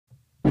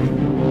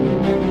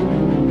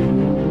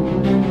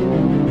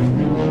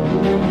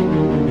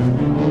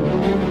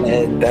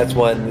that's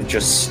when it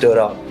just stood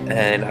up,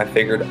 and I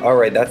figured, all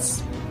right,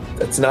 that's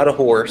not a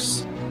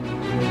horse.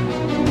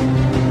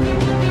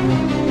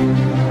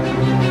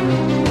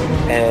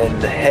 And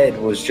the head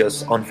was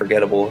just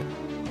unforgettable.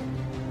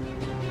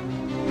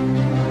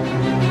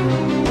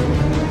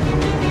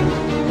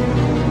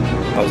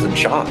 I was in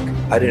shock.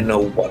 I didn't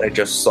know what I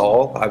just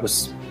saw. I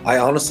was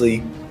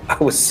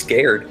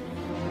scared.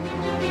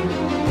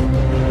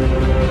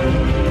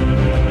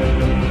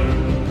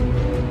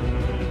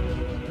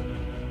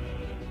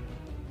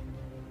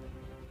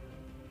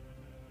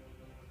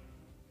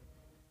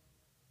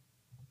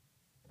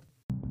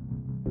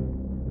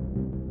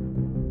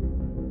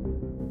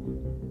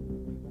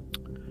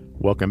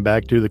 Welcome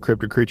back to the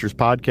Cryptid Creatures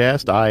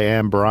Podcast. I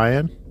am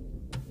Brian.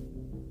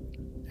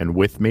 And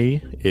with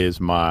me is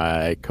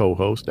my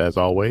co-host, as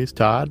always,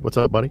 Todd. What's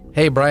up, buddy?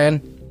 Hey,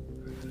 Brian.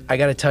 I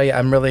got to tell you,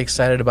 I'm really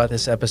excited about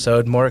this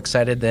episode. More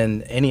excited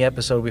than any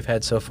episode we've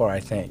had so far, I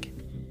think.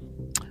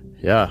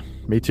 Yeah,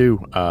 me too.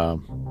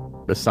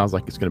 This sounds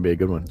like it's going to be a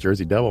good one.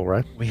 Jersey Devil,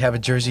 right? We have a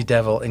Jersey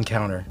Devil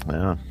encounter.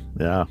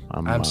 Yeah.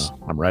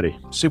 I'm ready.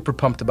 Super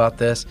pumped about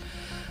this.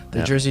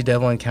 The Jersey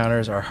Devil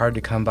encounters are hard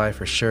to come by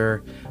for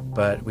sure,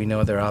 but we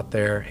know they're out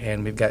there,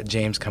 and we've got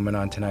James coming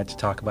on tonight to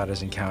talk about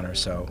his encounter.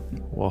 So,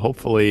 well,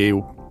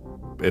 hopefully,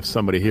 if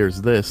somebody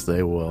hears this,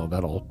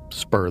 that'll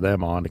spur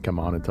them on to come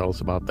on and tell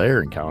us about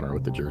their encounter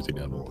with the Jersey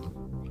Devil.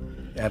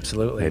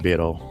 Absolutely. Maybe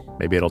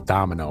it'll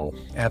domino.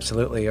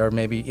 Absolutely, or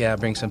maybe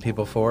bring some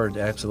people forward.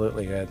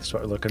 Absolutely, that's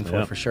what we're looking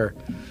for sure.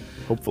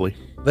 Hopefully.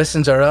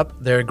 Listens are up.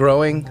 They're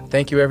growing.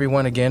 Thank you,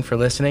 everyone, again for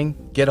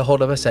listening. Get a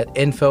hold of us at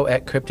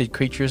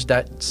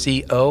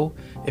info@cryptidcreatures.co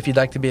if you'd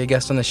like to be a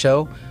guest on the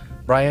show.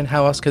 Brian,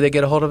 how else could they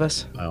get a hold of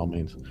us? By all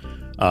means. You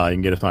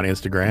can get us on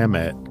Instagram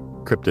at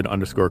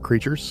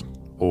cryptid_creatures,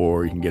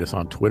 or you can get us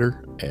on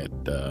Twitter at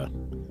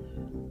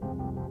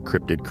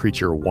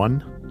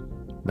cryptidcreature1.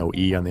 No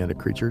E on the end of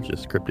creature,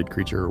 just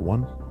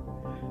cryptidcreature1.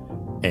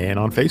 And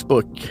on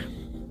Facebook.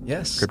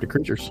 Yes. Cryptid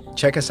Creatures.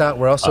 Check us out.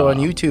 We're also on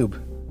YouTube.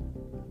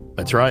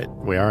 That's right.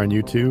 We are on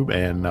YouTube,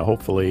 and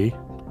hopefully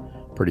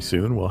pretty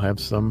soon we'll have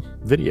some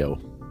video.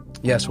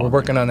 Yes, we're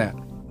working on that.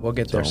 We'll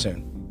get there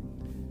soon.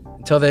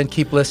 Until then,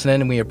 keep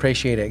listening, and we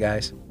appreciate it,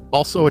 guys.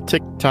 Also a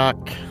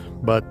TikTok,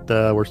 but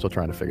we're still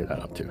trying to figure that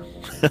out, too.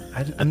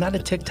 I'm not a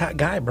TikTok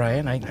guy,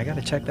 Brian. I got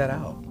to check that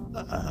out.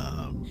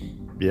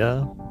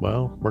 Yeah,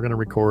 well, we're going to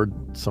record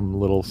some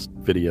little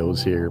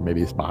videos here,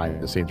 maybe it's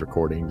behind-the-scenes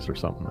recordings or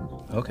something.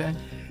 Okay.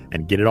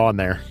 And get it on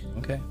there.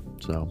 Okay.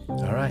 So.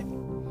 All right.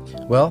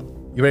 Well,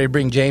 you ready to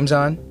bring James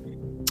on?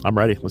 I'm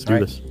ready. Let's do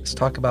this. Let's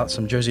talk about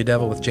some Jersey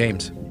Devil with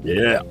James.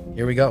 Yeah.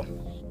 Here we go.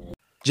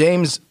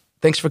 James,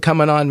 thanks for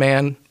coming on,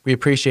 man. We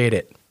appreciate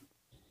it.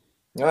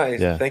 All right.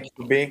 Yeah. Thank you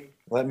for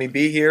letting me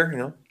be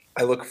here.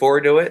 I look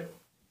forward to it.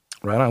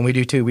 Right on. We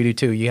do too.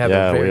 You have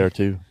we are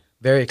too.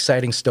 Very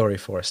exciting story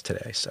for us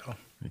today. So.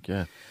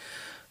 Okay.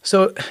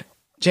 So,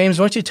 James,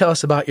 why don't you tell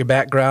us about your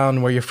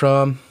background, where you're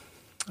from,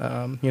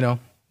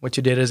 what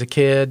you did as a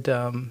kid,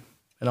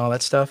 and all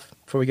that stuff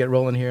before we get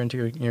rolling here into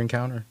your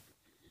encounter.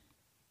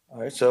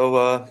 All right.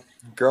 So,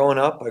 growing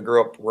up, I grew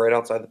up right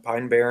outside the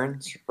Pine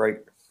Barrens, right,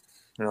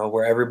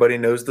 where everybody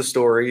knows the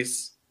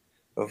stories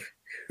of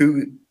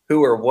who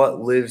or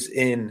what lives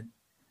in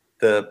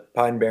the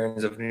Pine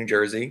Barrens of New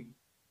Jersey.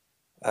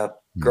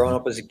 Growing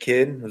up as a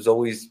kid, it was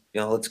always,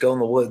 let's go in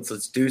the woods,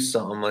 let's do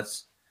something,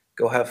 let's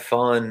go have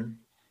fun.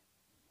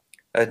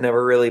 I'd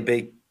never really a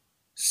big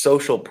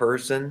social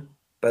person,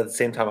 but at the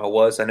same time I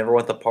never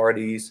went to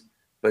parties,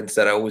 but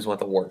instead I always went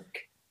to work.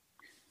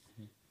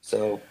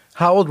 So.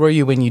 How old were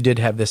you when you did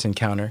have this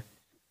encounter?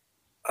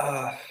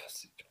 It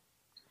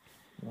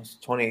was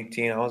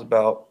 2018. I was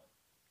about,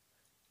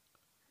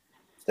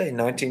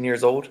 19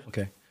 years old.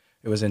 Okay.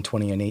 It was in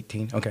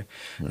 2018. Okay.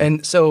 Yeah.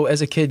 And so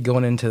as a kid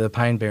going into the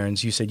Pine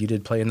Barrens, you said you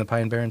did play in the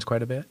Pine Barrens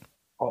quite a bit?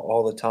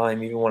 All the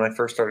time. Even when I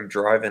first started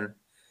driving,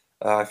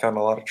 I found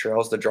a lot of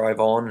trails to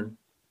drive on, and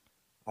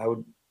I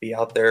would be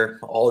out there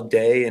all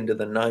day into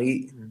the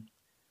night.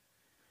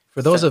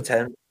 For those of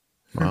 10.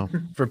 Wow.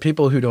 For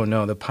people who don't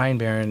know, the Pine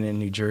Barren in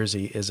New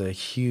Jersey is a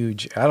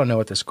huge, I don't know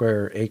what the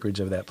square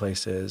acreage of that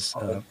place is.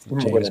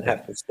 More than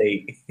half the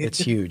state. It's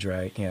huge,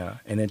 right? Yeah.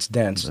 And it's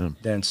dense. Yeah.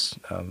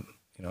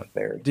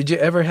 Did you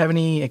ever have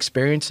any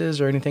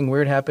experiences or anything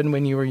weird happen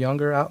when you were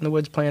younger out in the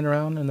woods playing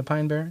around in the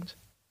Pine Barrens?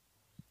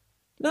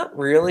 Not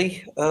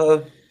really.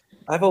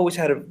 I've always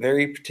had a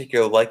very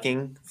particular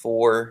liking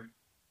for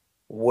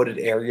wooded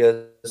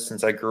areas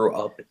since I grew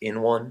up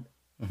in one.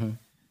 Mm-hmm.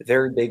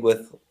 Very big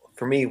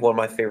for me, one of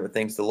my favorite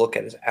things to look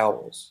at is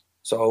owls.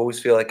 So I always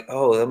feel like,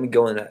 let me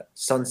go in at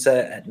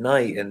sunset at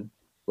night and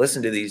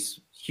listen to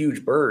these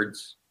huge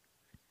birds.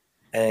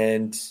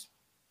 And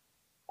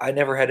I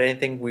never had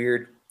anything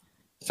weird.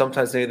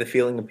 Sometimes maybe the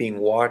feeling of being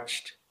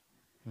watched,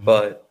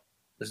 but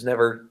there's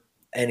never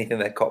anything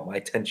that caught my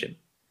attention.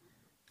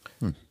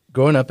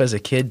 Growing up as a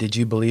kid, did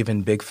you believe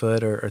in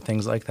Bigfoot or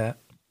things like that?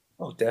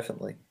 Oh,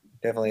 definitely.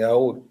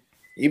 Definitely.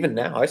 Even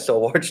now, I still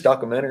watch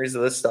documentaries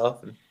of this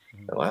stuff. And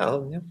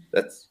wow,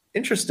 that's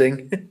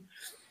interesting.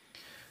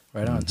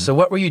 Right on. So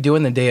what were you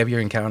doing the day of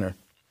your encounter?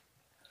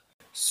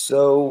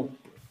 So,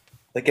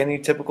 like any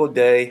typical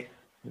day,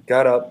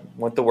 got up,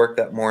 went to work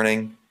that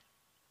morning.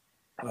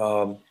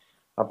 My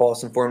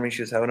boss informed me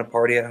she was having a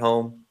party at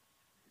home.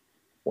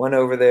 Went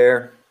over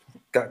there,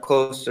 got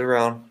close to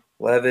around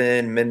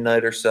 11,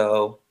 midnight or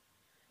so.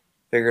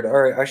 Figured,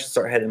 all right, I should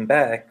start heading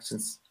back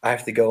since I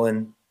have to go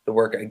in to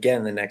work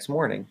again the next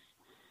morning.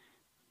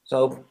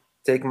 So,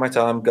 taking my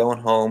time, going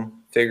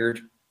home,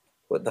 figured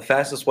what the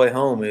fastest way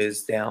home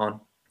is down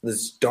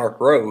this dark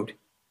road.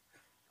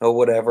 Or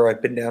whatever,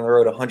 I've been down the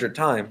road 100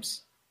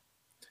 times.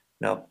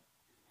 Now,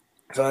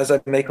 so as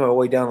I make my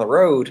way down the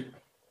road,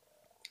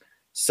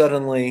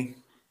 suddenly,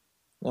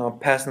 I'm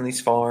passing these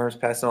farms,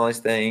 passing all these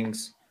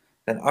things,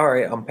 and all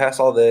right, I'm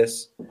past all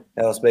this.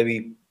 Now it's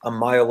maybe a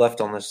mile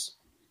left on this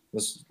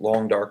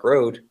long dark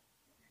road,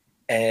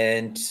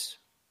 and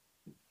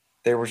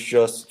there was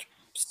just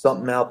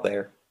something out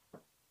there,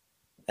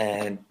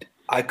 and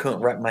I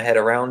couldn't wrap my head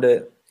around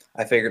it.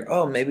 I figured,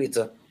 oh, maybe it's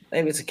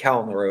a cow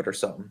on the road or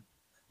something.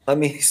 Let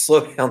me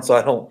slow down so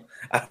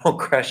I don't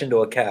crash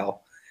into a cow.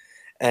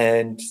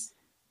 And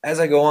as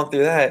I go on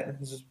through that,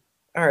 it's just,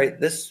 all right,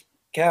 this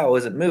cow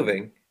isn't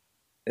moving.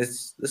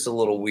 This is a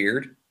little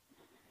weird.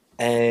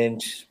 And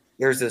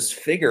there's this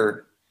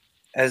figure.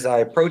 As I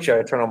approach it,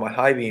 I turn on my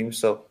high beam,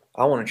 so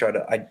I want to try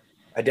to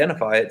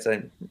identify it.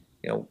 Saying,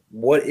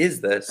 what is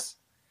this?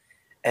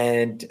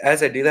 And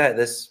as I do that,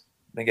 this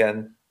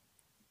again,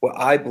 what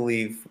I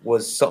believe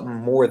was something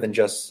more than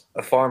just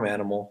a farm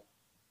animal,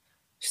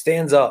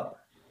 stands up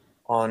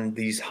on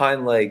these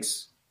hind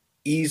legs,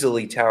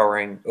 easily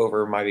towering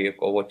over my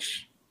vehicle,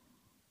 which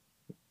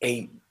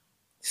 8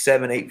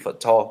 foot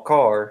tall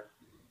car,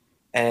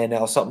 and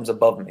now something's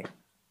above me.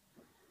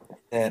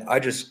 And I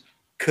just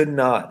could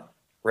not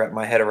wrap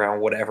my head around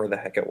whatever the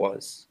heck it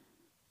was.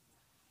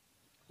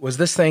 Was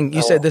this thing,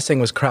 you said this thing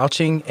was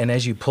crouching, and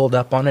as you pulled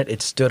up on it,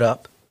 it stood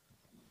up?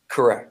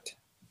 Correct.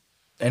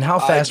 And how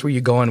fast were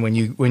you going when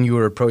you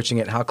were approaching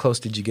it? How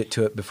close did you get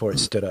to it before it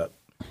stood up?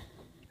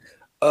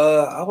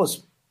 I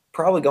was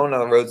probably going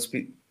down the road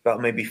speed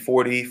about maybe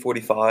 40,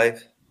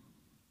 45.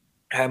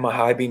 I had my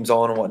high beams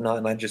on and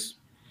whatnot, and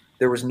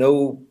there was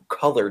no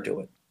color to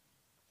it.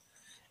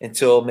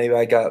 Until maybe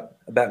I got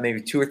about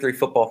maybe 2 or 3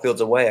 football fields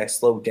away, I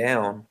slowed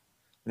down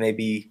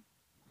maybe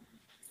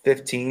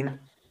 15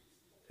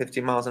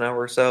 miles an hour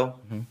or so.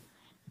 Mm-hmm.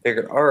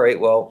 Figured, all right,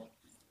 well,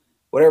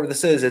 whatever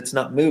this is, it's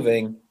not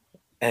moving,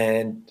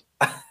 and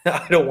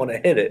I don't want to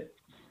hit it.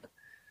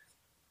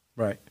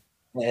 Right.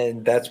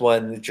 And that's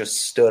when it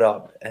just stood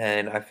up,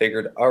 and I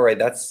figured, all right,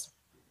 that's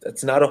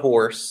not a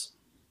horse,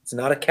 it's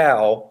not a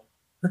cow.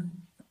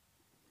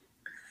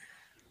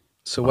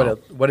 So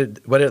what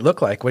did it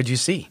look like? What did you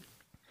see?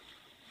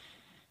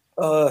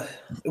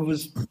 It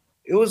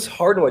was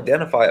hard to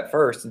identify at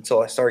first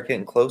until I started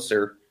getting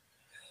closer.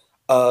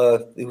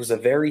 It was a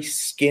very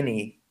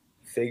skinny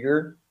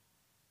figure,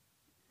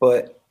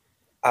 but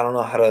I don't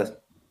know how to.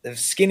 It was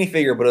a skinny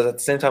figure, but at the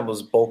same time, it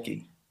was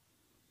bulky.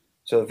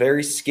 So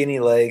very skinny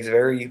legs,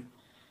 very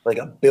like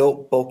a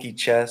built, bulky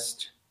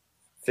chest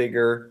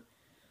figure,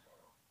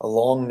 a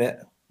long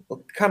neck,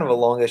 kind of a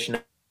longish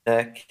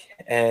neck,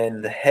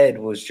 and the head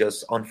was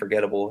just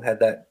unforgettable. It had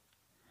that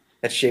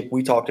shape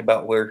we talked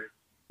about where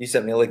you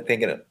sent me a link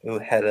thinking it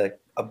had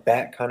a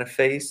bat kind of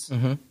face,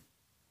 mm-hmm.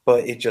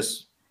 But it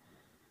just,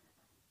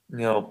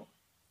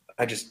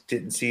 I just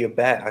didn't see a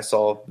bat. I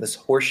saw this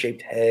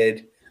horse-shaped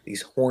head,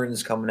 these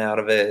horns coming out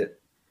of it.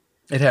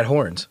 It had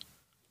horns?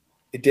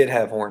 It did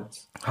have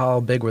horns. How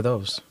big were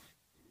those?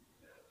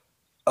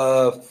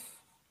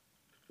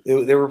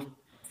 They were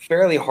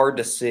fairly hard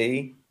to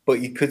see,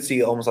 but you could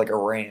see almost like a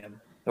ram,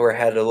 where it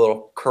had a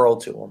little curl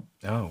to them.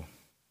 Oh.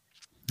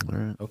 All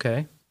right.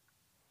 Okay.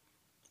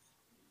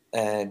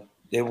 And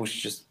it was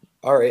just,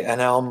 all right. And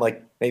now I'm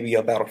like maybe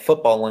about a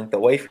football length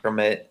away from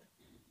it.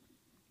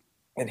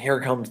 And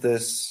here comes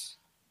this.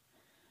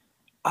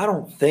 I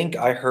don't think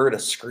I heard a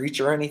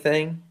screech or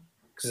anything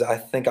because I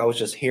think I was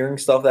just hearing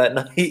stuff that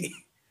night.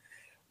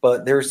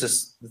 But there was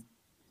this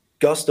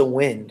gust of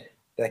wind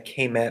that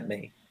came at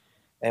me.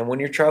 And when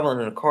you're traveling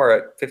in a car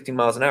at 50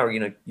 miles an hour,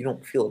 you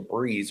don't feel a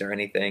breeze or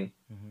anything.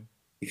 Mm-hmm.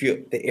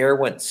 If the air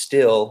went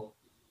still,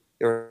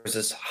 there was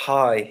this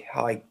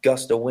high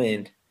gust of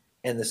wind.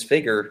 And this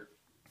figure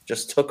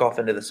just took off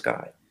into the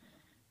sky.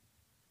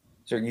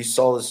 So you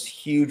saw this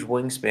huge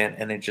wingspan,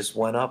 and it just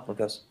went up and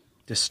goes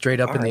just straight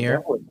up in the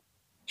air.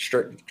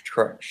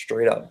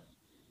 Straight up.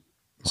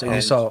 So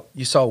and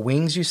you saw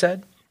wings. You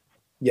said?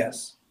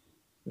 Yes,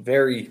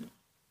 very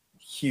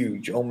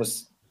huge.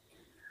 Almost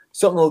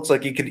something that looks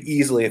like it could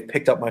easily have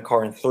picked up my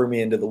car and threw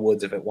me into the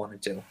woods if it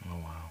wanted to. Oh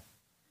wow!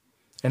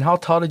 And how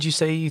tall did you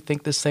say you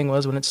think this thing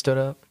was when it stood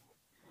up?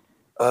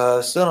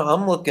 So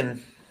I'm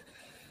looking.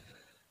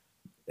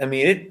 I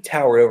mean, it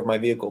towered over my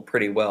vehicle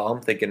pretty well.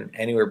 I'm thinking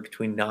anywhere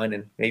between 9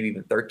 and maybe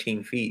even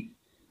 13 feet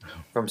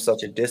from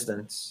such a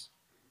distance.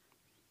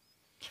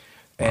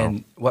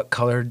 And what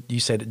color? You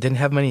said it didn't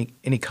have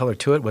any color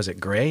to it. Was it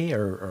gray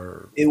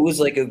or? It was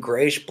like a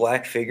grayish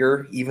black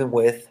figure. Even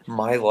with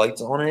my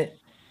lights on it,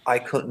 I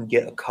couldn't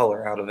get a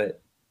color out of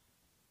it.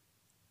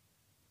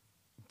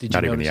 Did you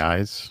Not even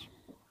notice?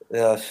 the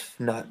eyes?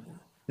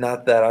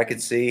 Not that I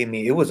could see. I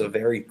mean, it was a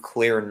very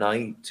clear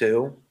night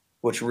too,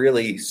 which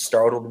really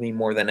startled me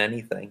more than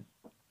anything.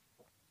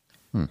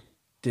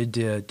 Did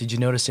you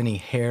notice any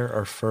hair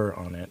or fur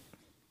on it?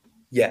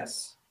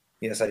 Yes,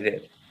 I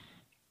did.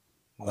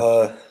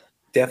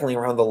 Definitely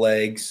around the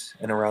legs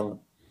and around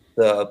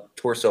the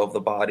torso of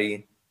the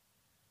body.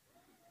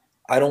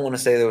 I don't want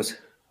to say there was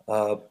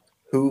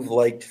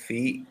hoof-like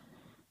feet,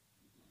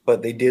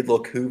 but they did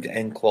look hooved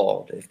and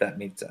clawed, if that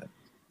made sense.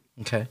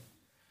 Okay.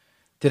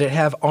 Did it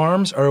have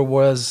arms, or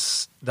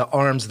was the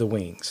arms the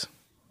wings?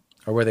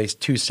 Or were they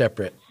two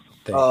separate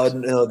things?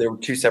 No, they were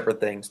two separate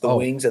things. The Oh.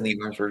 wings and the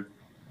arms were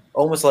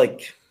almost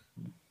like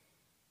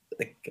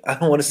I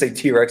don't want to say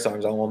T-Rex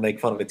arms. I don't want to make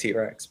fun of a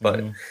T-Rex,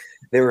 but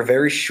they were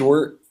very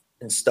short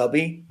and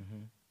stubby,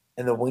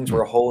 and the wings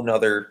were a whole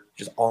nother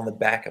just on the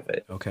back of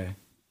it. Okay.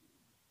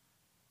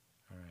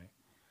 All right.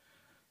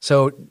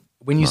 So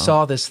when you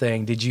saw this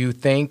thing, did you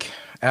think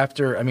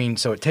after, I mean,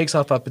 so it takes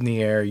off up in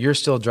the air, you're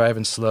still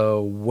driving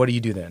slow. What do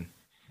you do then?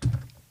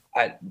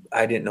 I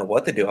didn't know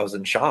what to do. I was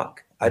in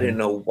shock. I didn't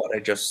know what I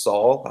just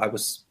saw.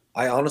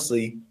 I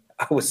honestly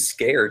was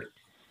scared,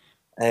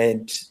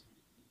 and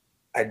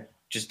I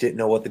just didn't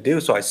know what to do.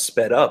 So I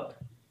sped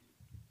up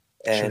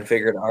and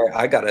figured, all right,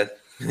 I gotta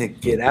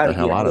get out of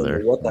here. Out of I don't there.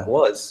 know what that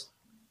was.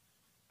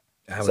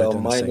 I So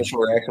my initial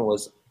reaction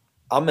was,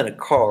 I'm in a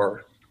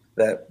car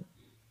that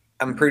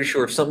I'm pretty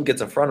sure if something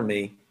gets in front of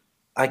me,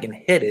 I can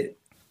hit it.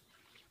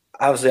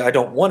 Obviously, I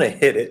don't want to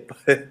hit it,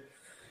 but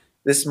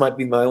this might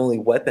be my only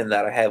weapon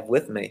that I have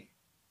with me.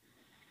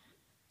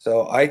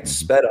 So I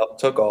sped up,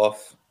 took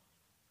off,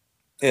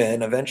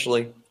 and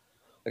eventually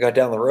I got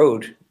down the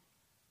road.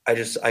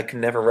 I can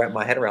never wrap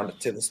my head around it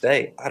to this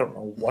day. I don't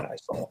know what I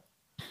saw.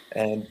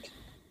 And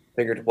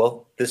figured,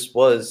 well, this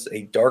was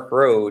a dark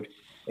road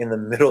in the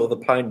middle of the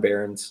Pine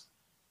Barrens.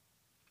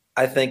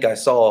 I think I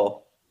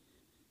saw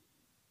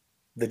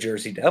the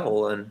Jersey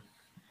Devil, and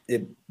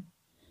it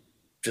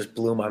just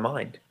blew my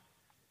mind.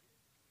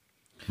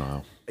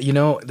 Wow. You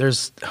know,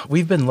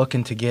 we've been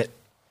looking to get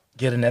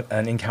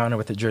an encounter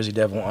with the Jersey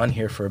Devil on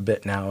here for a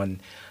bit now,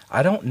 and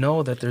I don't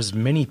know that there's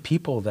many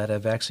people that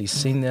have actually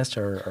seen this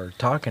or are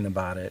talking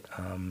about it.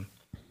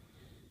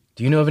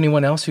 Do you know of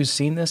anyone else who's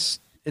seen this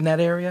in that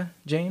area,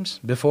 James,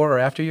 before or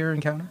after your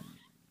encounter?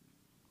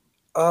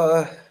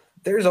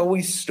 There's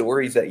always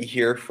stories that you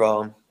hear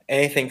from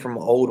anything from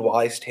old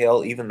wise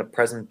tale, even the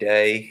present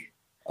day.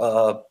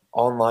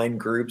 Online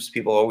groups,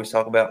 people always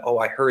talk about, oh,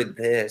 I heard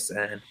this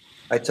and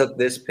I took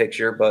this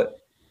picture, but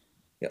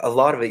a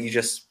lot of it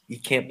you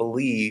can't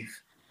believe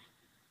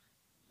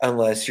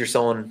unless you're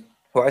someone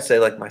who I say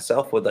like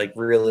myself would like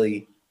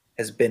really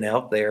has been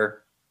out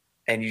there,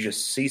 and you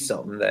just see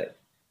something that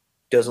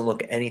doesn't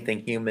look anything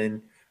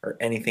human or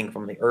anything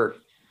from the earth.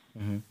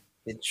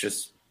 It's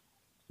just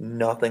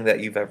nothing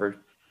that you've ever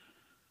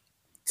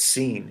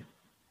seen.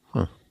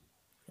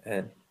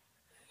 And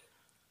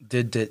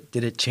did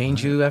it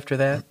change you after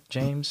that,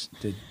 James?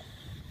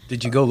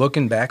 Did you go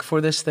looking back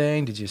for this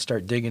thing? Did you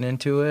start digging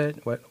into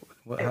it?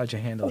 How'd you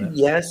handle it?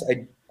 Yes,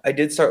 I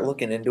did start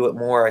looking into it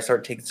more. I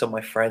started taking some of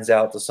my friends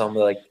out to some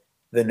of like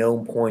the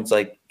known points,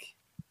 like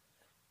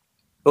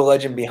the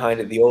legend behind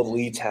it, the old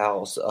Leeds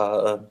House,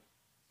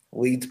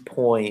 Leeds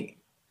Point,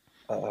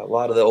 a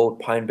lot of the old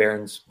Pine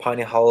Barrens.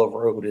 Piney Hollow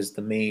Road is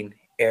the main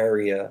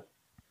area.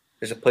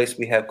 There's a place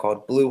we have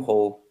called Blue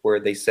Hole where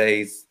they say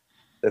is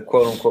the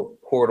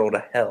quote-unquote portal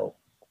to hell.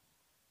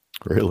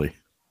 Really?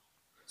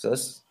 So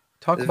this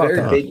Talk is a about very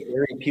that. big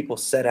area. People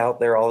set out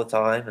there all the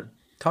time. And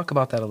Talk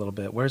about that a little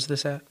bit. Where's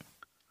this at?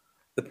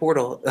 the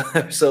portal,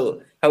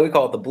 so how we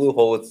call it the Blue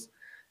Hole,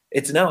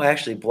 it's now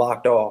actually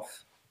blocked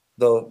off.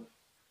 The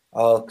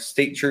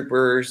state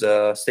troopers,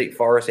 state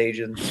forest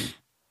agents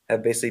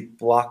have basically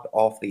blocked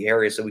off the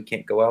area so we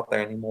can't go out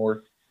there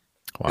anymore.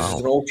 Wow.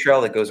 There's an old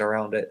trail that goes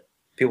around it.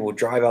 People would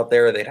drive out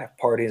there. They'd have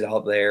parties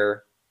out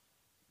there.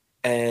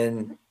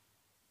 And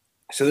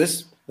so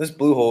this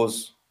Blue Hole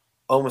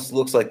almost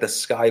looks like the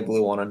sky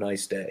blue on a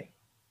nice day.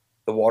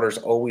 The water's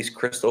always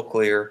crystal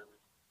clear,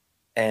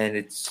 and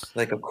it's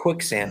like a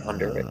quicksand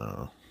under it.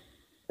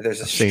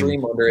 There's a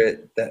stream under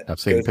it that I've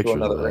seen goes to pictures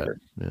another of that.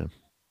 river. Yeah.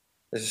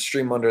 There's a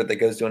stream under it that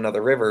goes to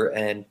another river,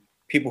 and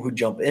people who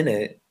jump in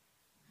it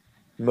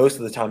most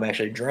of the time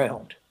actually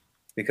drowned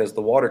because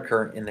the water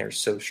current in there is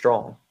so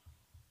strong.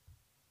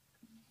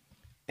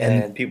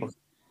 And people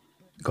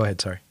Go ahead,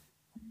 sorry.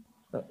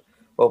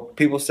 Well,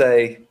 people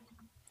say,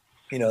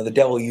 the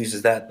devil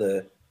uses that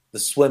to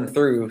swim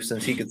through,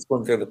 since he could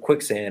swim through the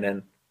quicksand,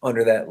 and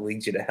under that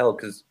leads you to hell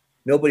because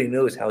nobody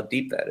knows how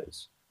deep that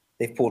is.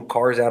 They've pulled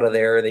cars out of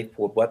there. They've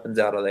pulled weapons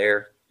out of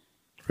there.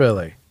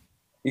 Really?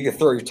 You can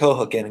throw your toe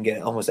hook in and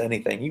get almost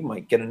anything. You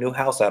might get a new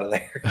house out of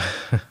there.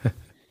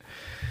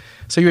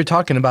 So you were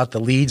talking about the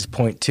Leeds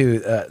Point too.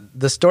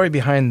 The story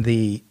behind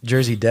the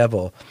Jersey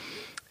Devil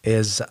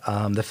is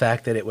the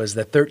fact that it was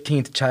the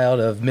 13th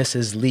child of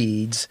Mrs.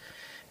 Leeds,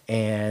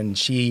 and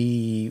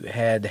she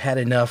had had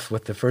enough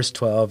with the first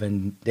 12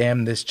 and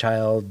damned this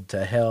child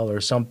to hell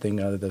or something,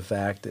 other than the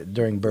fact that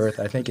during birth,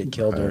 I think it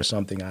killed her or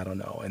something, I don't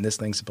know. And this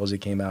thing supposedly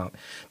came out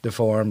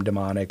deformed,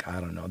 demonic, I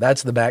don't know.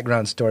 That's the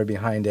background story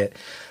behind it.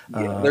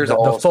 There's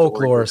the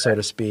folklore, so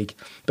to speak.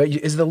 But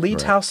is the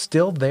Leeds house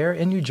still there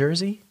in New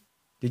Jersey?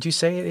 Did you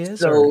say it is?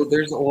 So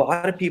there's a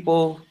lot of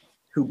people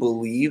who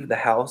believe the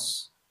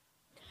house.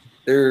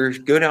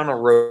 Go down a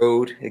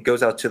road. It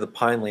goes out to the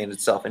Pine Land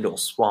itself into a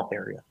swamp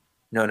area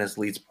known as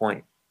Leeds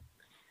Point.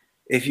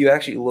 If you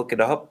actually look it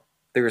up,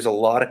 there's a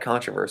lot of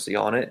controversy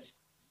on it.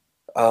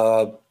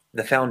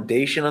 The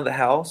foundation of the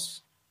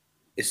house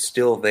is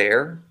still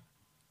there,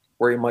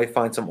 where you might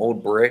find some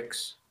old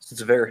bricks.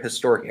 It's a very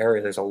historic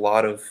area. There's a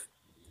lot of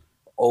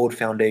old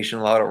foundation,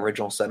 a lot of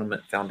original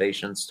settlement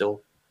foundations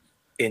still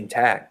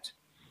intact.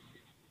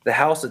 The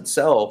house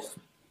itself,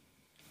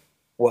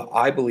 what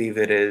I believe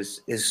it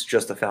is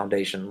just a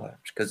foundation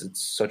left because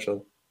it's such a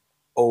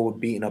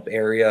old, beaten up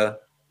area.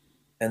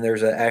 And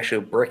there's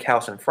actually a brick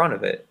house in front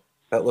of it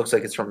that looks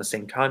like it's from the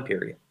same time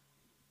period.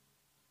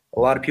 A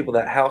lot of people,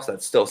 that house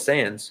that still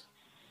stands,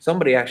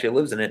 somebody actually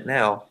lives in it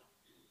now.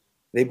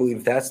 They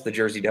believe that's the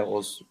Jersey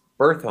Devils'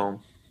 birth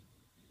home.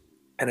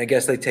 And I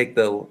guess they take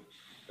the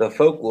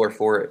folklore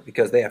for it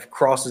because they have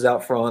crosses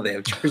out front. They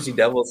have Jersey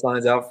Devil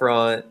signs out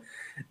front.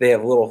 They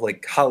have little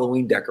like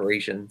Halloween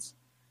decorations.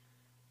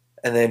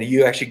 And then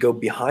you actually go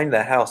behind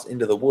that house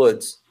into the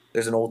woods.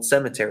 There's an old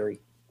cemetery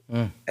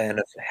and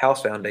a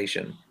house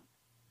foundation,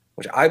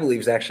 which I believe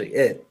is actually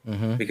it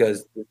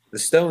because the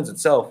stones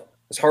itself,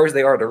 as hard as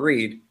they are to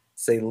read,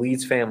 say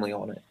Leeds family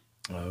on it.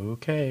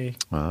 Okay.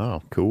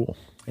 Oh, cool.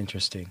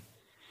 Interesting.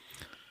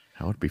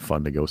 That would be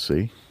fun to go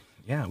see.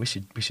 Yeah, we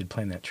should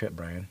plan that trip,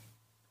 Brian.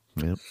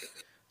 Yep.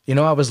 You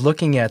know, I was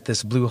looking at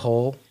this Blue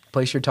Hole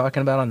place you're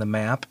talking about on the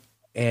map,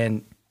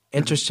 and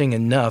interesting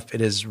enough,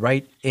 it is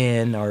right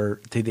on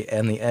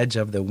the edge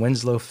of the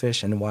Winslow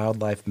Fish and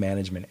Wildlife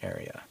Management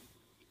Area.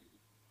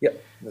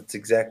 Yep, that's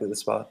exactly the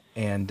spot.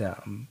 And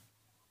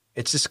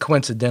it's just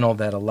coincidental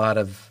that a lot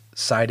of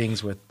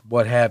sightings with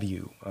what have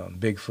you,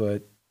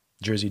 Bigfoot,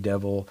 Jersey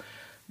Devil,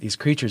 these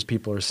creatures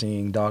people are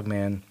seeing,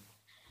 Dogman,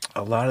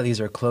 a lot of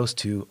these are close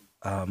to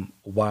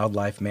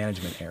wildlife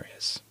management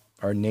areas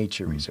or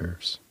nature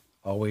reserves.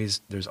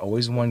 There's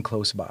always one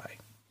close by.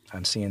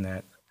 I'm seeing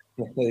that.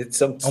 It's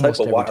some type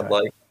of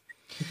wildlife.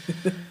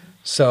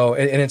 So,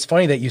 and it's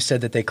funny that you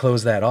said that they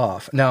closed that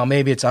off. Now,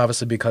 maybe it's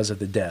obviously because of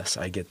the deaths.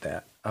 I get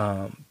that.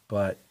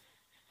 But,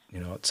 you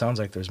know, it sounds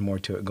like there's more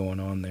to it going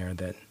on there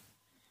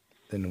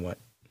than what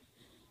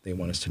they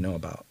want us to know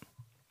about.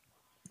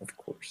 Of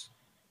course.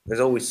 There's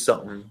always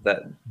something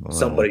that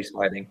somebody's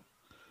hiding.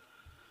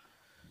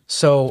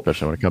 So,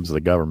 especially when it comes to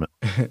the government.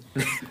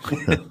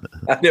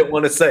 I didn't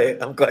want to say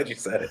it. I'm glad you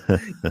said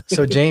it.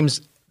 So,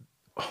 James,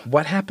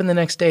 what happened the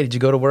next day? Did you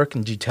go to work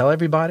and did you tell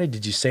everybody?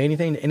 Did you say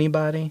anything to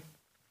anybody?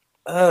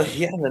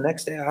 Yeah, the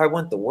next day I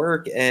went to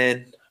work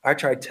and I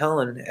tried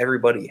telling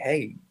everybody,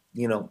 hey,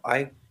 you know,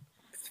 I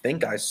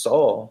think I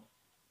saw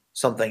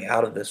something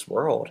out of this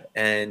world.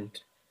 And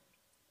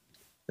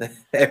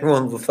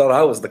everyone thought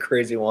I was the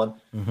crazy one.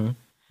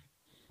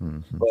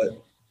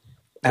 But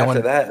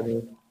after that, I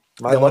mean,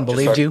 no one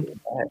believed you?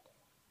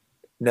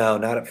 No,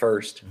 not at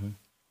first.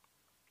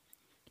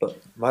 But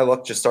my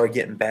luck just started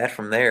getting bad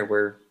from there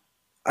where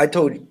I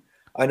told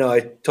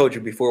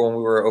you before when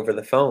we were over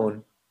the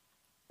phone,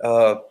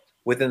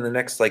 within the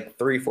next like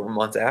 3-4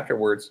 months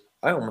afterwards,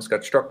 I almost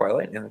got struck by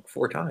lightning like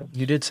 4 times.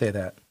 You did say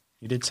that.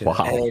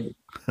 Wow. And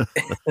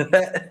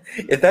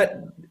if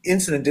that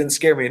incident didn't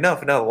scare me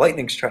enough, now the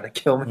lightning's trying to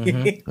kill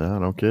me. Oh,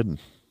 no kidding.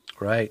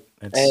 Right.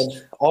 And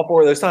all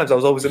 4 of those times I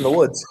was always in the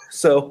woods.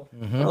 So,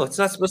 it's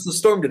not supposed to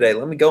storm today.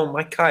 Let me go in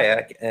my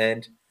kayak.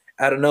 And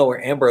out of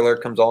nowhere, Amber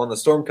Alert comes on, the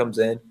storm comes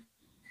in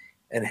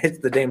and hits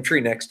the damn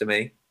tree next to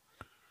me.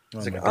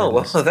 It's like, well,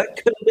 that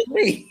could have been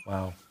me.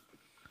 Wow.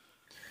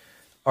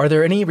 Are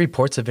there any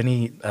reports of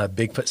any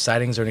Bigfoot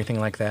sightings or anything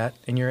like that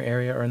in your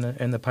area or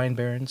in the Pine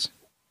Barrens?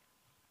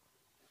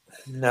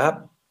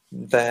 Not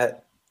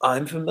that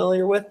I'm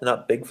familiar with,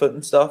 not Bigfoot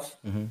and stuff.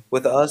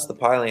 With us, the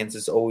Pinelands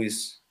is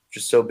always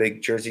just so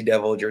big. Jersey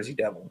Devil.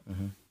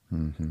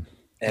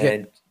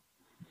 And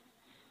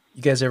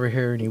you guys ever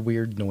hear any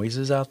weird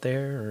noises out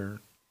there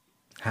or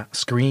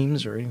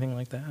screams or anything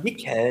like that? You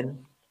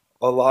can.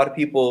 A lot of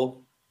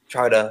people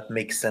try to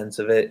make sense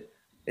of it.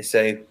 They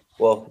say,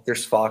 well,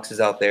 there's foxes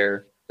out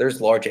there. There's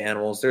large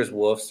animals. There's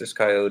wolves. There's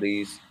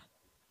coyotes.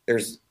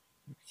 There's,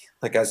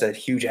 like I said,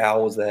 huge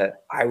owls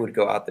that I would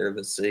go out there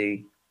to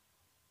see.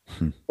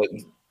 But at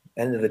the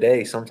end of the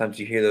day, sometimes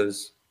you hear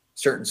those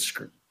certain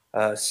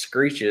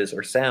screeches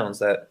or sounds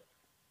that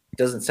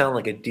doesn't sound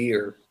like a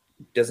deer.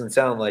 It doesn't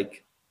sound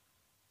like,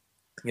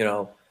 you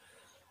know,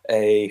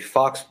 a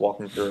fox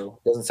walking through.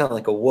 It doesn't sound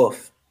like a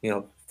wolf, you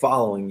know,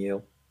 following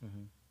you.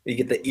 You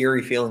get the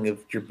eerie feeling of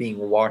you're being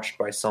watched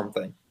by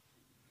something.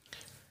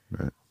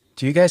 Right.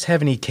 Do you guys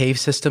have any cave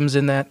systems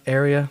in that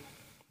area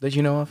that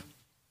you know of?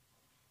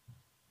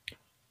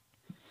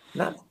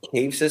 Not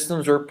cave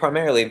systems. We're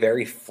primarily a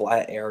very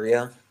flat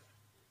area.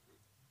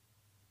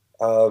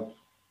 Uh,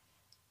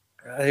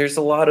 there's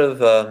a lot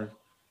of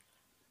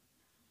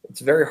it's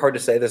very hard to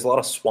say. There's a lot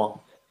of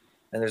swamp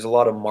and there's a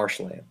lot of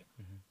marshland,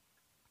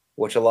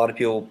 which a lot of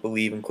people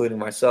believe, including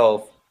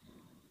myself,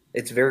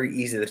 it's very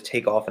easy to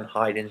take off and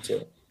hide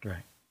into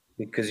Right.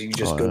 because you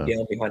just go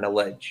down behind a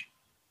ledge.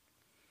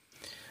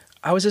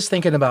 I was just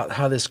thinking about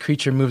how this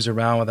creature moves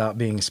around without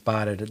being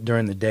spotted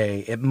during the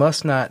day. It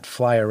must not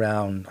fly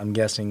around, I'm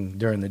guessing,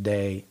 during the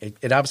day.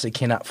 It obviously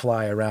cannot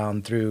fly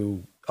around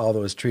through all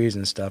those trees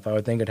and stuff. I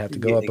would think it'd have to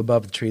go up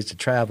above the trees to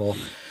travel.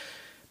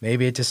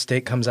 Maybe it just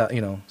comes out,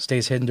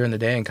 stays hidden during the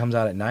day and comes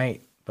out at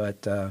night.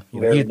 But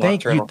you'd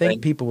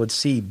think people would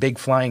see big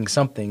flying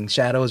something,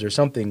 shadows or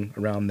something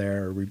around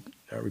there,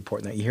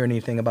 reporting that. You hear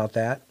anything about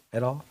that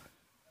at all?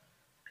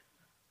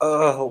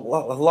 A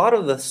lot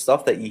of the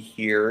stuff that you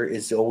hear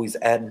is always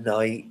at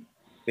night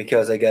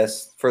because I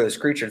guess for this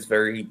creature it's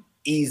very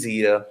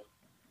easy to.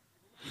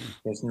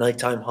 There's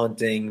nighttime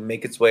hunting,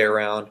 make its way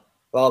around.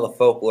 A lot of the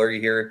folklore you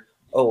hear,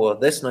 oh well,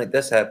 this night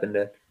this happened.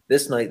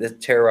 This night this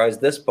terrorized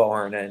this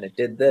barn, and it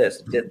did this,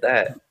 it did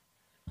that.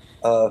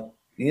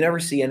 You never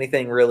see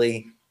anything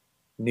really,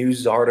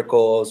 news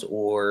articles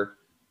or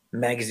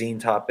magazine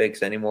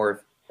topics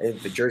anymore.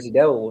 If the Jersey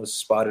Devil was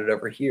spotted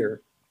over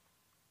here.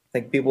 I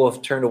think people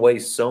have turned away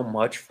so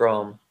much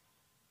from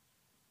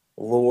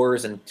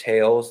lures and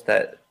tales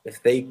that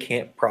if they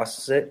can't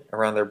process it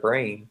around their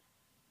brain,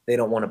 they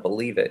don't want to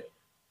believe it.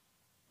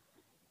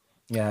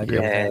 Yeah, I agree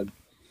with that.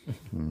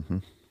 Mm-hmm.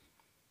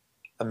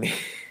 I mean,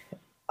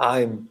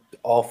 I'm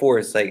all for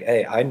it. It's like,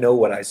 hey, I know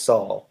what I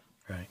saw.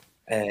 Right.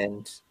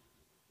 And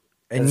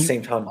at the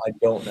same time, I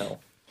don't know.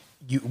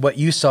 What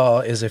you saw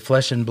is a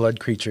flesh and blood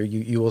creature.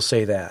 You will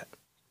say that,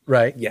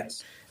 right?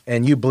 Yes.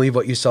 And you believe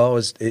what you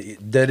saw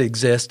did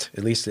exist,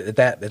 at least at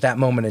that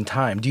moment in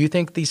time. Do you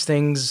think this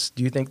thing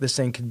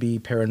could be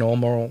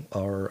paranormal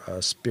or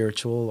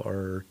spiritual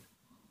or?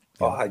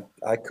 Oh,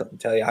 I couldn't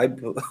tell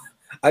you.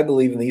 I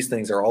believe in these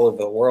things are all over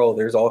the world.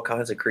 There's all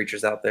kinds of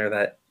creatures out there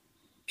that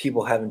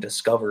people haven't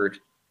discovered,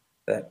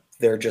 that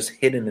they're just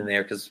hidden in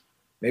there because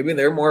maybe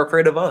they're more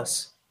afraid of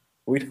us.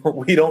 We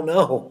don't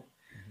know.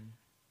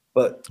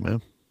 But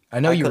I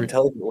know you couldn't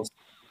tell if it was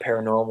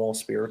paranormal,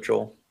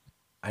 spiritual.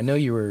 I know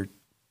you were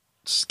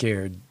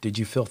scared. Did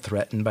you feel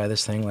threatened by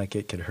this thing, like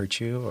it could hurt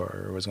you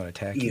or was going to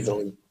attack you?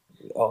 Easily.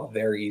 Oh,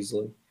 very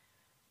easily.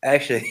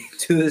 Actually,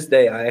 to this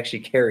day, I actually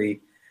carry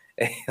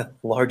a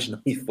large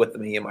knife with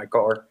me in my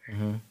car.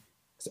 Mm-hmm.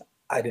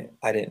 I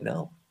didn't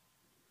know.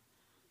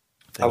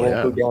 I won't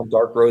go down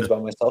dark roads by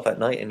myself at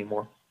night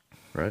anymore.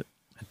 Right.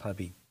 I'd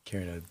probably be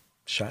carrying a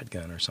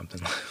shotgun or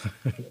something.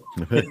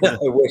 I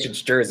wish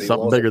it's Jersey.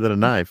 Something bigger than a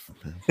knife.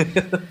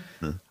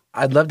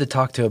 I'd love to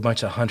talk to a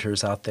bunch of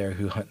hunters out there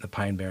who hunt in the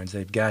Pine Barrens.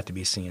 They've got to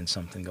be seeing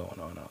something going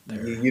on out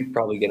there. You'd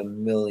probably get a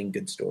million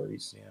good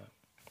stories.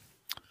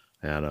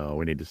 Yeah. I know.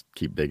 We need to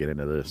keep digging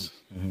into this.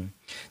 Mm-hmm.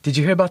 Did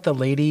you hear about the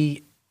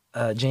lady,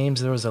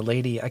 James? There was a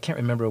lady, I can't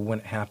remember when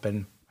it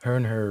happened. Her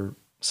and her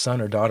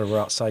son or daughter were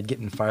outside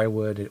getting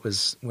firewood. It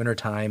was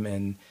wintertime,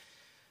 and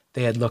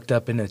they had looked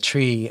up in a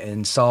tree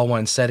and saw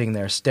one sitting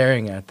there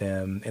staring at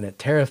them, and it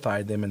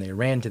terrified them, and they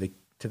ran to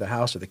the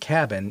house or the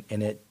cabin,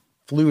 and it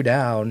flew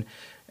down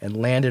and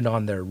landed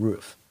on their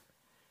roof.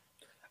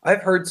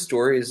 I've heard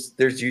stories.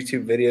 There's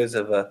YouTube videos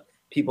of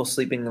people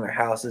sleeping in their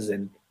houses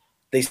and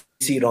they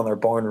see it on their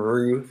barn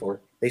roof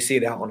or they see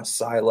it out on a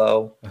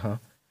silo. Uh-huh.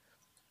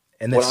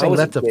 And this thing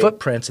left the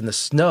footprints in the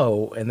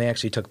snow, and they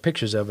actually took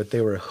pictures of it. They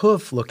were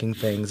hoof-looking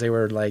things. They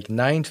were like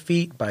 9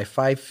 feet by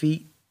 5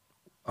 feet.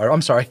 Or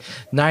I'm sorry,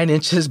 9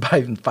 inches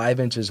by 5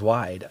 inches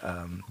wide.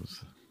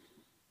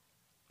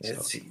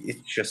 It's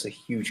just a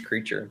huge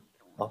creature.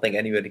 I don't think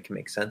anybody can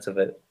make sense of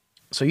it.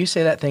 So you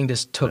say that thing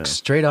just took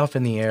straight off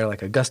in the air,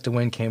 like a gust of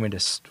wind came and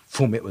just,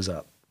 boom, it was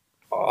up.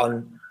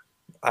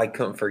 I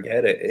couldn't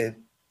forget it.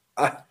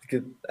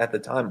 At the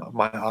time,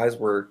 my eyes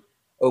were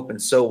open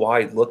so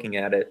wide looking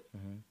at it.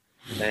 Mm-hmm.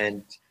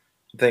 And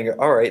thinking,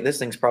 all right, this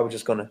thing's probably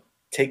just going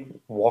to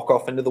walk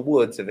off into the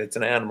woods if it's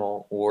an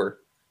animal. Or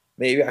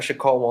maybe I should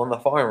call one of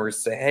the farmers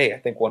and say, hey, I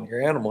think one of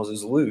your animals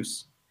is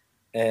loose.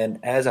 And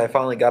as I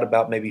finally got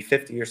about maybe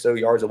 50 or so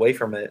yards away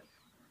from it,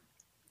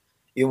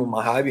 even with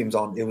my high beams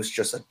on, it was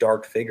just a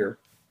dark figure.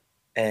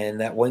 And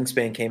that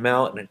wingspan came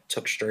out and it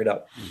took straight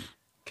up.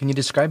 Can you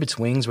describe its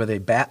wings? Were they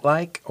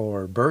bat-like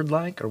or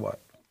bird-like or what?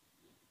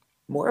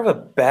 More of a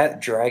bat,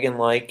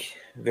 dragon-like,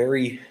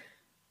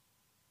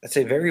 I'd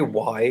say very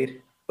wide,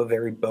 but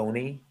very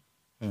bony.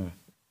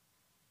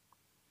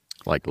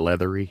 Like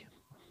leathery?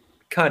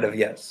 Kind of,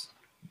 yes.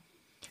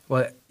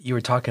 Well, you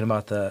were talking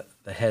about the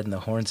head and the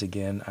horns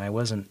again. I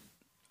wasn't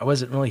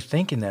really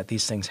thinking that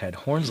these things had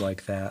horns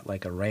like that,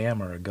 like a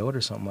ram or a goat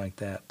or something like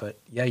that. But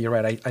yeah, you're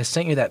right. I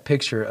sent you that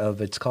picture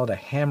of, it's called a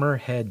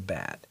hammerhead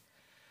bat.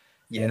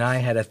 Yes. And I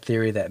had a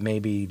theory that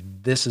maybe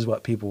this is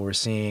what people were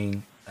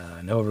seeing,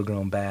 an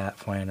overgrown bat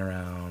flying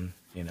around,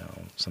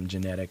 some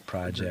genetic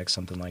project,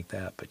 something like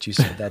that. But you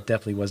said that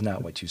definitely was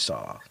not what you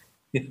saw.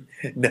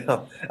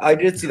 No, I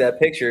did see that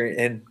picture,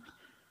 and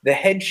the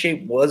head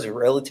shape was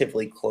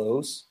relatively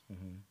close,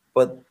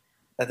 but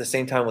at the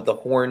same time, with the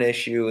horn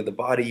issue, the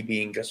body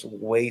being just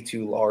way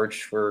too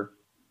large for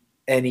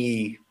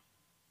any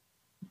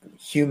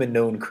human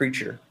known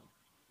creature.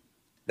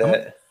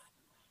 That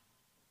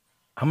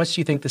How much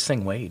do you think this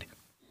thing weighed?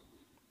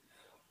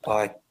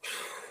 I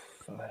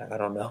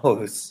don't know.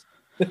 It's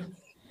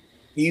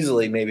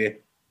easily maybe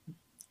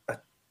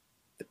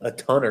a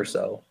ton or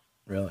so.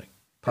 Really?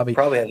 Probably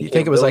had You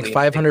think it was like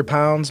capability. 500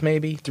 pounds,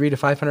 maybe 300 to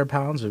 500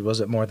 pounds, or was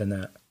it more than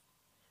that?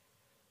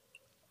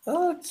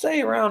 I'd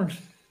say around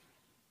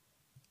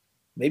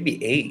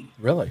maybe 8.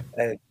 Really?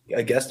 I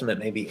guesstimate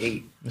maybe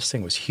 8. This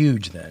thing was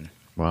huge then.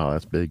 Wow,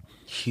 that's big.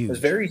 Huge. It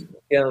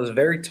was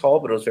very tall,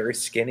 but it was very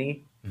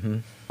skinny. Mm-hmm.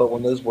 But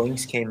when those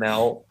wings came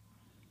out,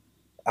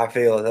 I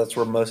feel that's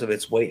where most of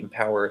its weight and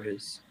power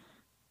is.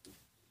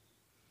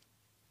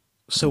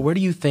 So where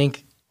do you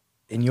think,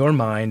 in your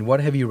mind,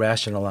 what have you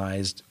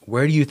rationalized?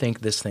 Where do you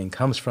think this thing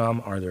comes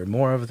from? Are there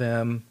more of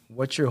them?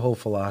 What's your whole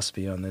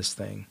philosophy on this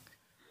thing,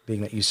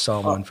 being that you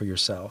saw one for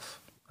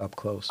yourself up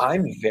close?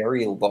 I'm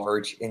very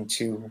large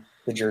into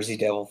the Jersey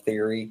Devil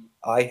theory.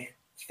 I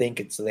think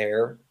it's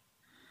there.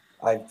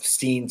 I've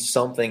seen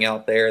something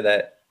out there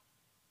that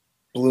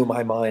blew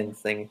my mind,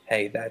 thinking,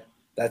 hey,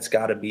 that's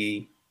got to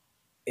be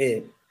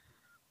it.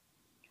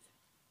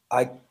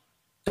 I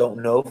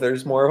don't know if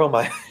there's more of them.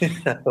 I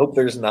hope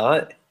there's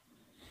not.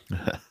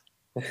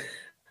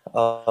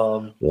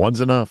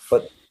 One's enough.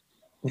 But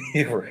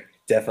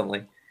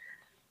definitely.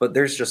 But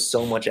there's just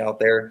so much out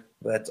there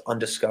that's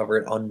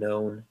undiscovered,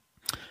 unknown.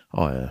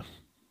 Oh yeah.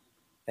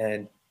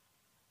 And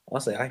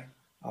honestly, I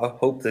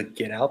hope to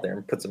get out there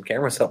and put some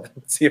cameras up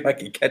and see if I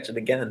can catch it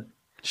again.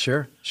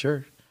 Sure.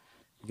 You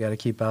got to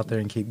keep out there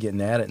and keep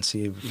getting at it and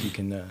see if you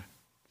can.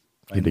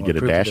 Need to get a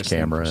dash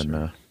camera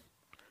and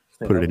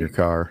put it in your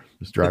car.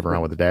 Just drive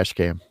around with a dash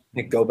cam.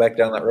 Go back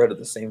down that road at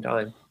the same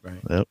time.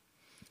 Right. Yep.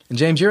 And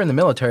James, you're in the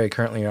military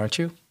currently, aren't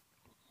you?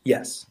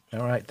 Yes.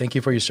 All right. Thank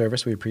you for your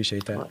service. We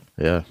appreciate that.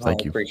 Yeah.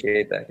 Thank I you.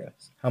 appreciate that,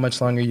 guys. How much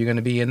longer are you going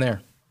to be in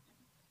there?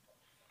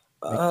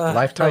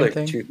 Lifetime another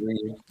thing? 2-3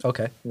 years.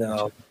 Okay.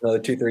 No, another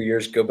 2-3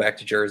 years. Go back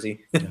to Jersey.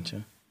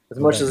 Gotcha. As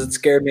much as it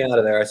scared me out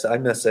of there, I said I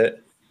miss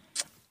it.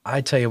 I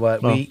tell you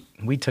what,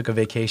 we took a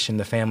vacation,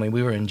 the family.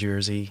 We were in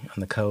Jersey on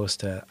the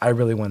coast. I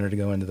really wanted to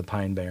go into the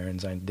Pine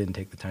Barrens. I didn't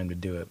take the time to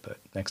do it, but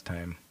next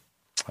time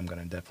I'm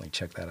going to definitely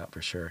check that out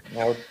for sure.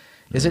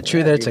 Is it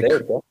true that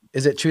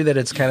is it true that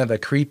it's kind of a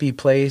creepy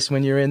place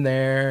when you're in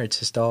there? It's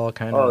just all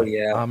kind of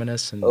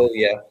ominous. And... Oh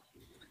yeah.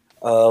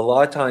 A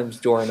lot of times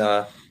during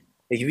like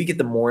if you get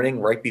the morning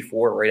right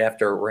before, right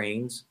after it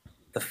rains,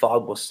 the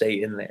fog will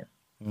stay in there,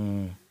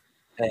 and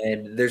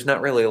there's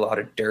not really a lot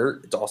of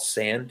dirt. It's all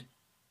sand,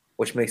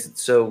 which makes it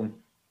so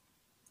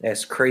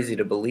it's crazy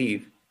to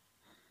believe.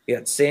 You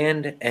got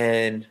sand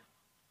and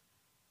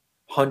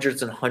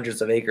hundreds and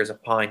hundreds of acres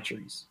of pine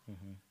trees.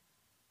 Mm-hmm.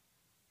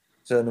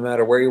 So no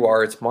matter where you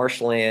are, it's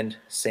marshland,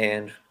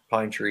 sand,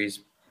 pine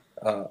trees,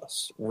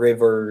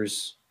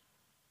 rivers,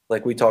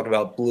 like we talked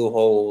about, blue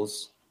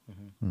holes.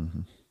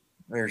 Mm-hmm.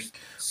 There's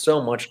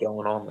so much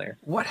going on there.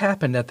 What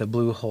happened at the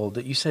Blue Hole?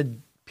 That you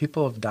said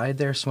people have died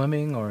there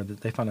swimming, or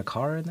that they found a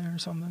car in there or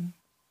something?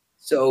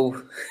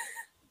 So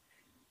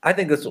I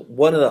think that's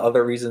one of the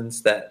other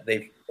reasons that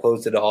they've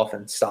closed it off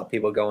and stopped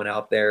people going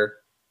out there.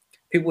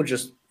 People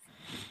just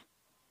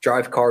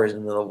drive cars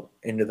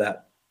into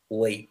that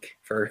lake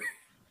for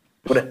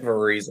whatever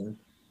reason.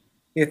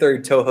 You throw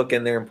your tow hook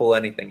in there and pull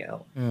anything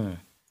out.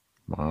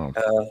 Wow.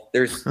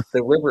 There's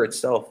the river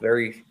itself,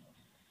 very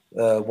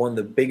one of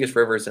the biggest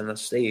rivers in the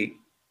state,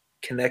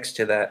 connects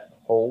to that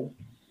hole.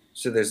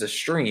 So there's a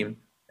stream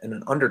and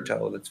an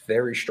undertow that's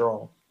very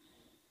strong.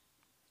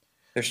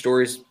 There's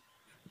stories.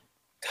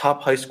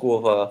 Top high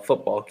school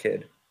football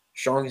kid,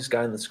 strongest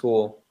guy in the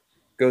school,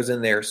 goes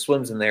in there,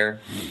 swims in there,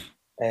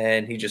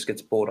 and he just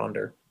gets pulled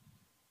under.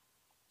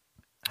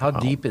 How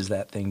deep is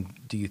that thing,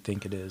 do you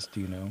think it is? Do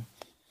you know?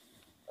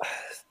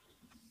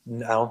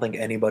 I don't think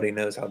anybody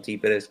knows how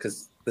deep it is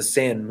because the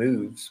sand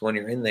moves when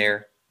you're in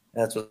there.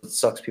 That's what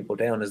sucks people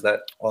down is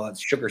that all that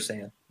sugar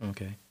sand.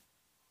 Okay.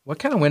 What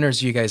kind of winters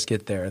do you guys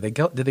get there?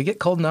 Did they get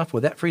cold enough?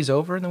 Would that freeze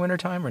over in the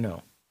wintertime or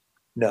no?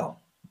 No.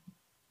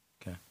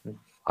 Okay.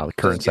 The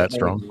current's that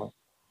strong?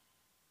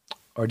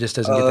 Or just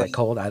doesn't get that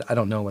cold? I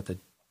don't know what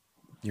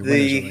your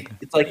winters are like.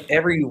 It's like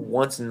every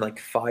once in like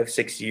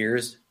 5-6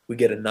 years, we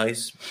get a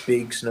nice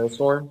big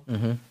snowstorm,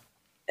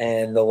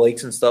 and the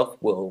lakes and stuff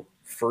will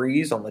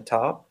freeze on the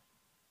top,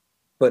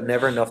 but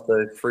never enough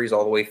to freeze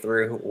all the way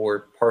through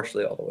or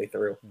partially all the way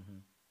through.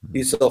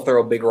 You still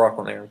throw a big rock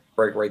on there and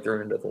break right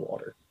through into the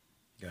water.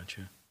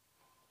 Gotcha.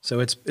 So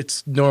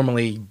it's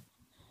normally,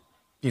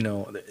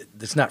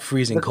 it's not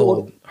freezing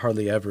cold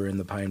hardly ever in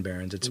the Pine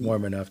Barrens. It's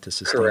warm enough to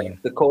sustain.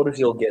 Correct. The coldest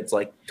you'll get is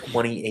like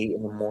 28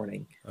 in the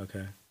morning.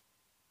 Okay.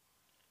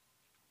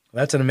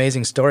 Well, that's an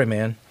amazing story,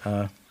 man.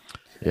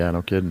 Yeah,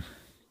 no kidding.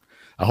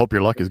 I hope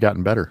your luck has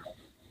gotten better.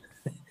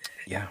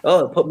 Yeah.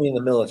 Oh, it put me in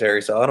the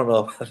military, so I don't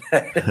know about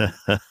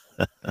that.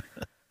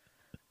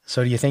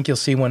 So do you think you'll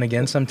see one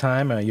again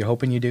sometime? You're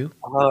hoping you do?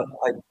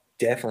 I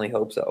definitely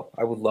hope so.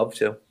 I would love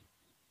to.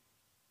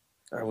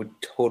 I would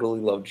totally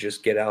love to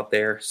just get out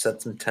there,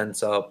 set some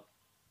tents up,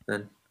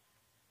 and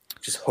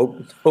just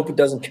hope it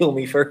doesn't kill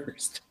me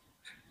first.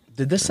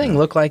 Did this thing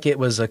look like it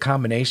was a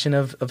combination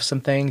of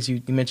some things?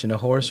 You mentioned a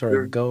horse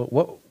or a goat.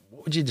 What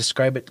would you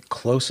describe it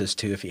closest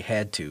to if you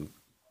had to?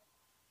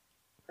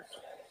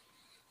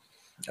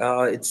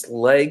 Its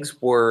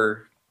legs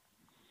were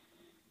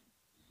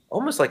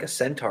almost like a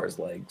centaur's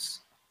legs,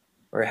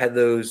 where it had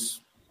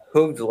those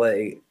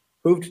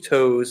hooved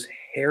toes,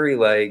 hairy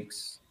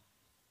legs.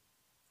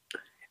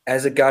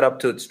 As it got up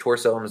to its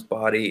torso and its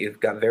body, it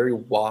got very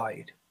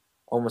wide,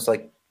 almost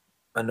like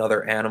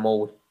another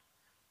animal.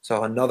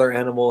 So another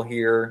animal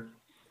here.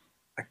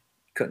 I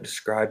couldn't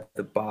describe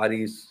the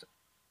bodies. It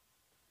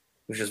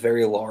was just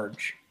very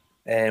large.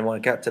 And when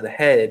it got to the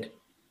head,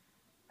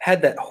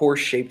 had that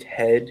horse-shaped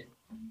head,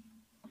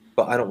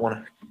 but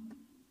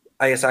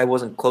I guess I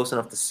wasn't close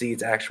enough to see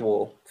its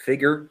actual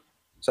figure,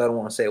 so I don't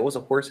want to say it was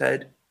a horse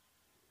head,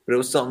 but it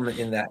was something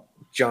in that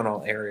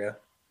general area.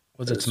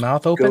 Was its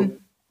mouth open?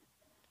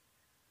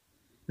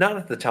 Not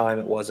at the time,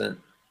 it wasn't.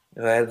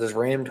 It had those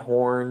rammed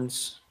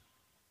horns.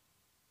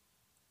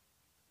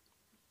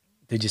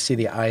 Did you see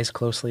the eyes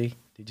closely,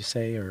 did you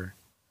say, or?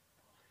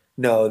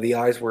 No, the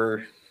eyes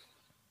were...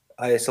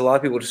 So a lot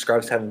of people describe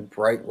it as having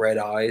bright red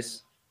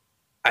eyes.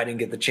 I didn't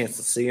get the chance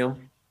to see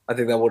them. I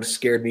think that would have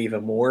scared me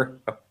even more.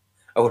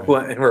 I would have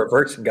went in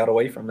reverse and got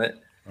away from it.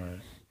 Right.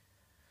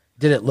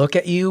 Did it look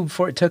at you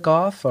before it took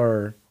off,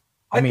 or?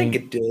 I think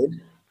it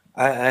did.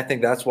 I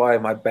think that's why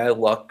my bad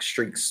luck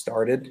streak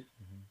started.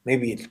 Mm-hmm.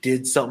 Maybe it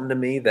did something to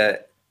me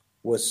that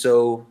was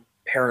so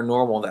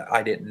paranormal that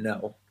I didn't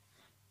know.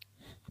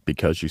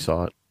 Because you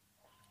saw it?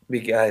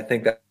 I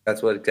think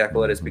that's exactly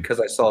what it is. Because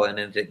I saw it and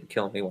it didn't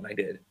kill me when I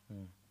did.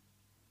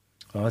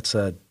 Well, that's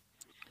a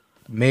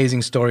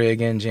amazing story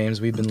again, James.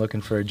 We've been looking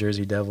for a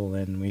Jersey Devil,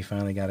 and we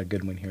finally got a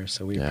good one here,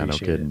 so we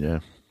appreciate it. Yeah.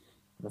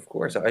 Of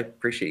course, I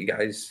appreciate you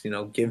guys,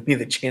 giving me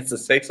the chance to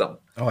say something.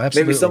 Oh,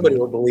 absolutely. Maybe somebody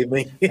will believe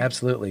me.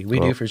 Absolutely. We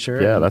do for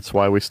sure. Yeah, that's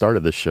why we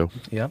started this show.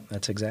 Yep,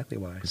 that's exactly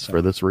why. It's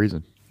for this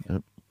reason.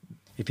 Yep.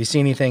 If you see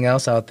anything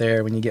else out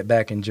there when you get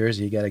back in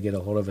Jersey, you got to get a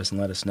hold of us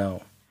and let us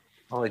know.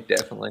 Oh,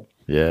 definitely.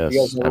 Yes, you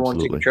guys ever want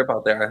to take a trip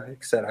out there? Like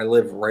I said, I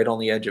live right on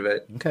the edge of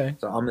it. Okay.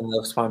 So I'm in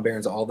those Pine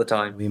Barrens all the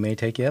time. We may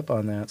take you up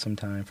on that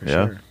sometime for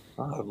sure.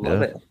 Oh, I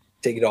love it.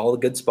 Take you to all the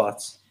good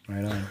spots.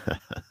 Right on.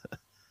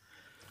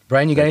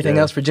 Brian, you got anything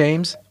else for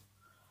James?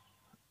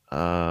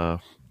 No,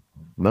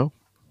 I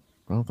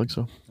don't think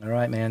so. All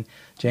right, man.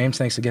 James,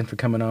 thanks again for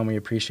coming on. We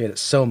appreciate it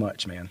so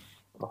much, man.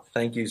 Well,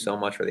 thank you so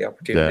much for the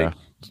opportunity. Yeah,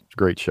 it's a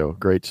great show.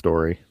 Great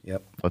story.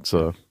 Yep. Let's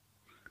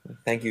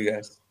Thank you,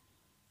 guys.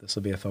 This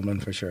will be a fun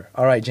one for sure.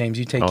 All right, James,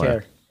 you take care.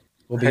 Right.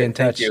 We'll be in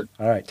touch. Thank you.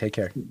 All right, take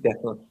care.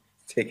 Definitely.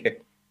 Take care.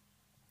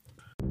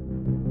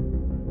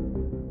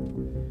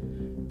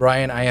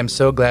 Brian, I am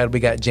so glad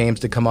we got James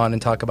to come on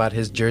and talk about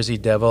his Jersey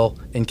Devil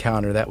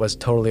encounter. That was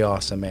totally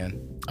awesome,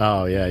 man.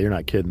 Oh, yeah, you're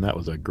not kidding. That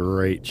was a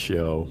great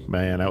show.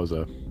 Man, that was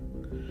I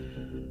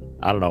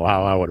don't know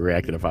how I would have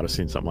reacted if I'd have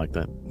seen something like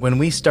that. When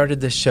we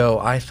started this show,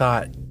 I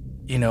thought,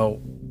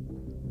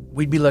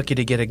 we'd be lucky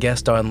to get a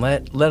guest on,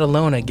 let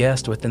alone a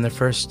guest within the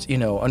first,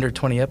 under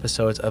 20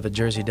 episodes of a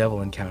Jersey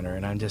Devil encounter.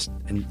 And I'm just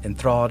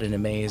enthralled and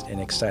amazed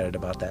and excited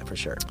about that for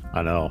sure.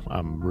 I know.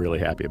 I'm really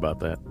happy about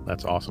that.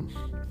 That's awesome.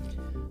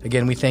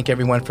 Again, we thank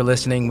everyone for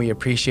listening. We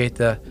appreciate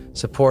the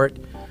support.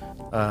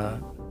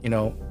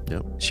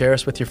 Share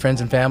us with your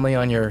friends and family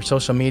on your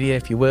social media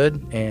if you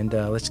would. And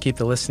let's keep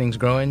the listenings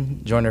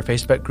growing. Join our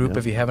Facebook group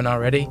if you haven't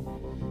already.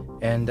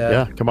 And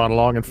come on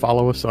along and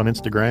follow us on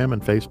Instagram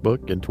and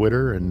Facebook and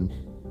Twitter and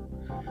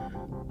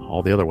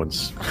all the other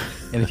ones.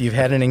 And if you've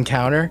had an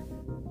encounter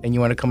and you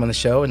want to come on the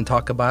show and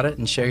talk about it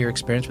and share your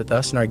experience with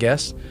us and our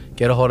guests,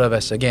 get a hold of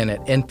us again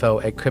at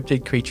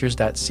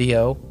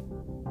info@cryptidcreatures.co.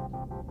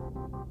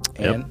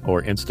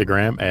 Or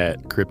Instagram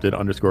at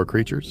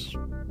cryptid_creatures,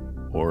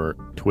 or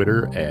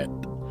Twitter at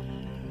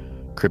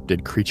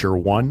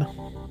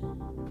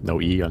cryptidcreature1. No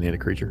E on the end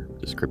of creature,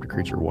 just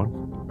cryptidcreature1.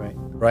 Right.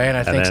 Brian,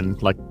 I think.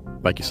 And then,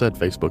 like you said,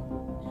 Facebook.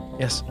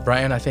 Yes,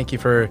 Brian, I thank you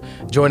for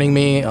joining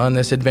me on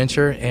this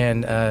adventure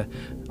and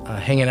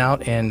hanging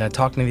out and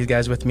talking to these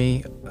guys with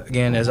me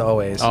again, as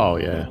always. Oh,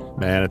 yeah.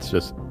 Man, it's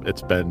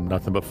been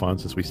nothing but fun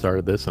since we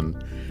started this, and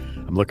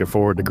I'm looking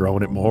forward to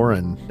growing it more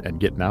and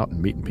getting out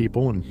and meeting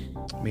people and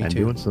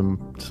doing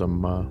some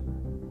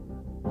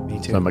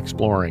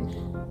exploring.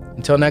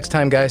 Until next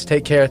time, guys,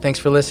 take care. Thanks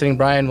for listening,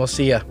 Brian. We'll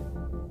see ya.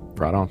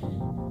 Right on.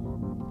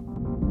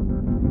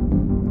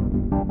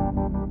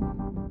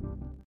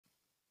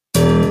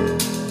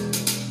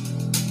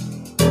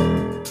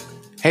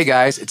 Hey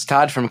guys, it's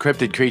Todd from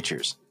Cryptid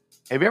Creatures.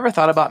 Have you ever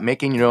thought about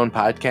making your own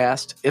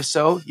podcast? If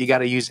so, you got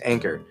to use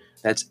Anchor.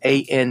 That's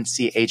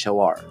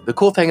Anchor. The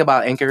cool thing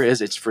about Anchor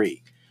is it's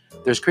free.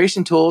 There's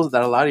creation tools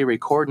that allow you to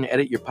record and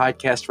edit your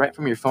podcast right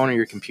from your phone or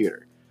your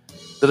computer.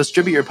 They'll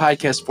distribute your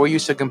podcast for you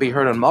so it can be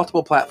heard on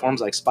multiple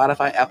platforms like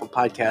Spotify, Apple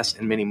Podcasts,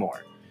 and many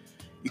more.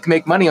 You can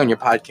make money on your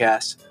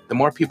podcast. The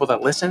more people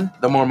that listen,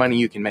 the more money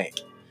you can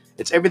make.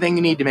 It's everything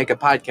you need to make a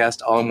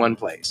podcast all in one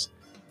place.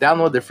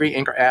 Download the free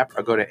Anchor app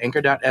or go to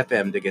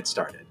anchor.fm to get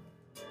started.